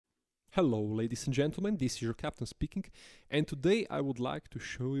Hello ladies and gentlemen, this is your captain speaking, and today I would like to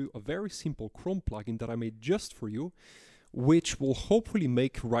show you a very simple Chrome plugin that I made just for you, which will hopefully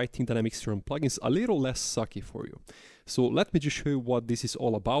make writing Dynamics CRM plugins a little less sucky for you. So let me just show you what this is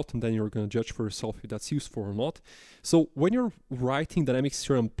all about, and then you're going to judge for yourself if that's useful or not. So when you're writing Dynamics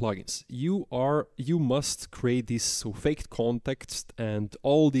CRM plugins, you must create this fake context and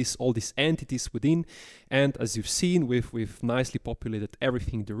all these entities within, and as you've seen, we've nicely populated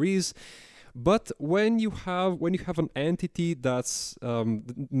everything there is. But when you have an entity that's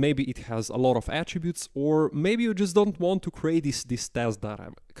maybe it has a lot of attributes, or maybe you just don't want to create this test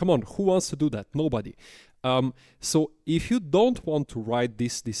data. Come on, who wants to do that? Nobody. So if you don't want to write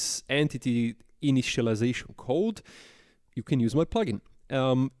this entity initialization code, you can use my plugin.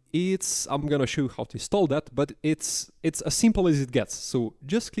 I'm gonna show you how to install that, but it's as simple as it gets. So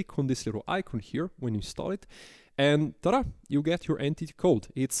just click on this little icon here when you install it, and ta-da, you get your entity code.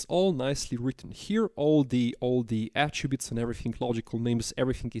 It's all nicely written here. All the attributes and everything, logical names,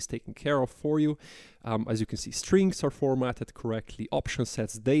 everything is taken care of for you. As you can see, strings are formatted correctly, option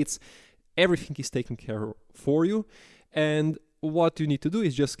sets, dates, everything is taken care of for you. And what you need to do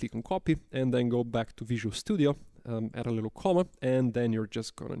is just click on copy and then go back to Visual Studio, add a little comma, and then you're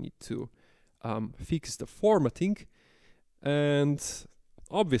just gonna need to fix the formatting. And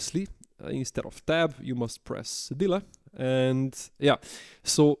obviously, instead of tab, you must press delete, and yeah,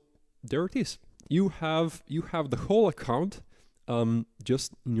 so there it is. You have the whole account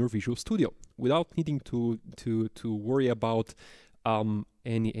just in your Visual Studio without needing to worry about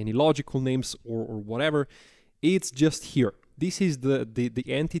any logical names or whatever. It's just here. This is the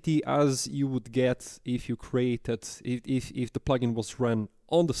entity as you would get if you created if the plugin was run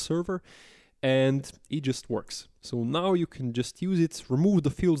on the server, and it just works. So now you can just use it, remove the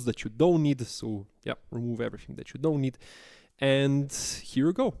fields that you don't need. So yeah, remove everything that you don't need. And here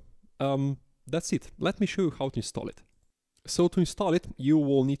you go. That's it. Let me show you how to install it. So to install it, you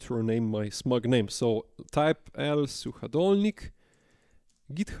will need to rename my smug name. So type L Suhadolnik,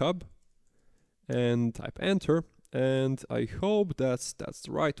 GitHub, and type enter. And I hope that's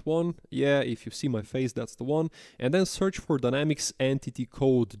the right one. Yeah, if you see my face, that's the one. And then search for Dynamics Entity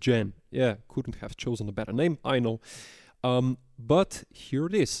Code Gen. Yeah, couldn't have chosen a better name, I know. But here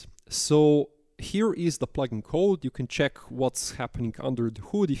it is. So here is the plugin code. You can check what's happening under the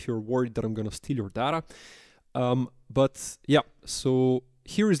hood if you're worried that I'm gonna steal your data. But yeah, so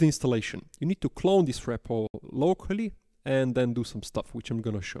here is the installation. You need to clone this repo locally and then do some stuff, which I'm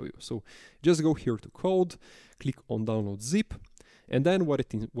gonna show you. So just go here to code, click on download zip, and then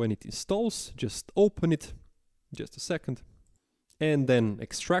when it installs, just open it, just a second, and then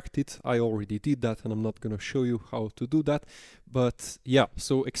extract it. I already did that, and I'm not gonna show you how to do that, but yeah,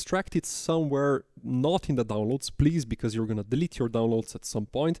 so extract it somewhere, not in the downloads, please, because you're gonna delete your downloads at some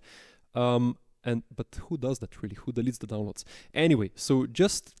point. But who does that really? Who deletes the downloads? Anyway, so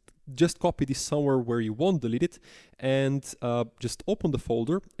just copy this somewhere where you won't delete it, and just open the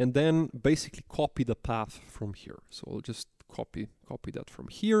folder, and then basically copy the path from here. So I'll just copy that from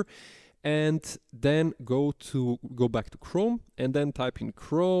here, and then go back to Chrome, and then type in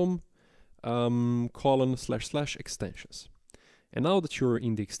Chrome // extensions. And now that you're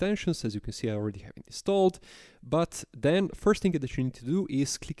in the extensions, as you can see, I already have it installed. But then first thing that you need to do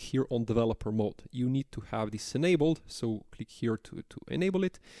is click here on developer mode. You need to have this enabled. So click here to enable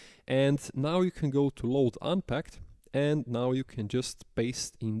it. And now you can go to load unpacked. And now you can just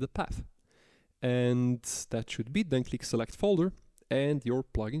paste in the path. And that should be, then click select folder, and your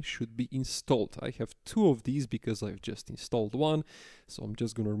plugin should be installed. I have two of these because I've just installed one. So I'm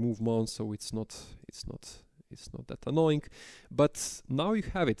just gonna remove one so it's not that annoying, but now you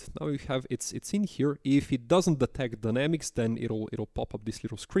have it. Now you have it's in here. If it doesn't detect Dynamics, then it'll pop up this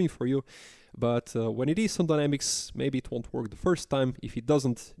little screen for you. But when it is on Dynamics, maybe it won't work the first time. If it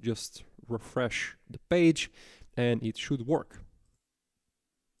doesn't, just refresh the page, and it should work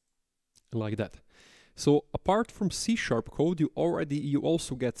like that. So apart from C# code, you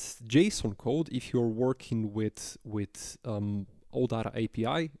also get JSON code if you're working with OData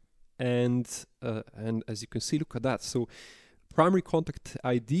API. And as you can see, look at that. So primary contact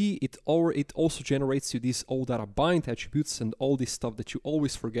ID, it also generates you these OData bind attributes and all this stuff that you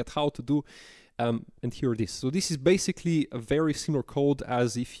always forget how to do. And here it is. So this is basically a very similar code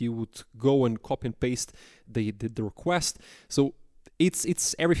as if you would go and copy and paste the request. So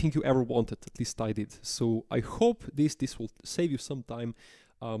it's everything you ever wanted, at least I did. So I hope this will save you some time.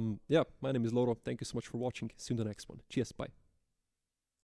 Yeah, my name is Loro. Thank you so much for watching. See you in the next one. Cheers, bye.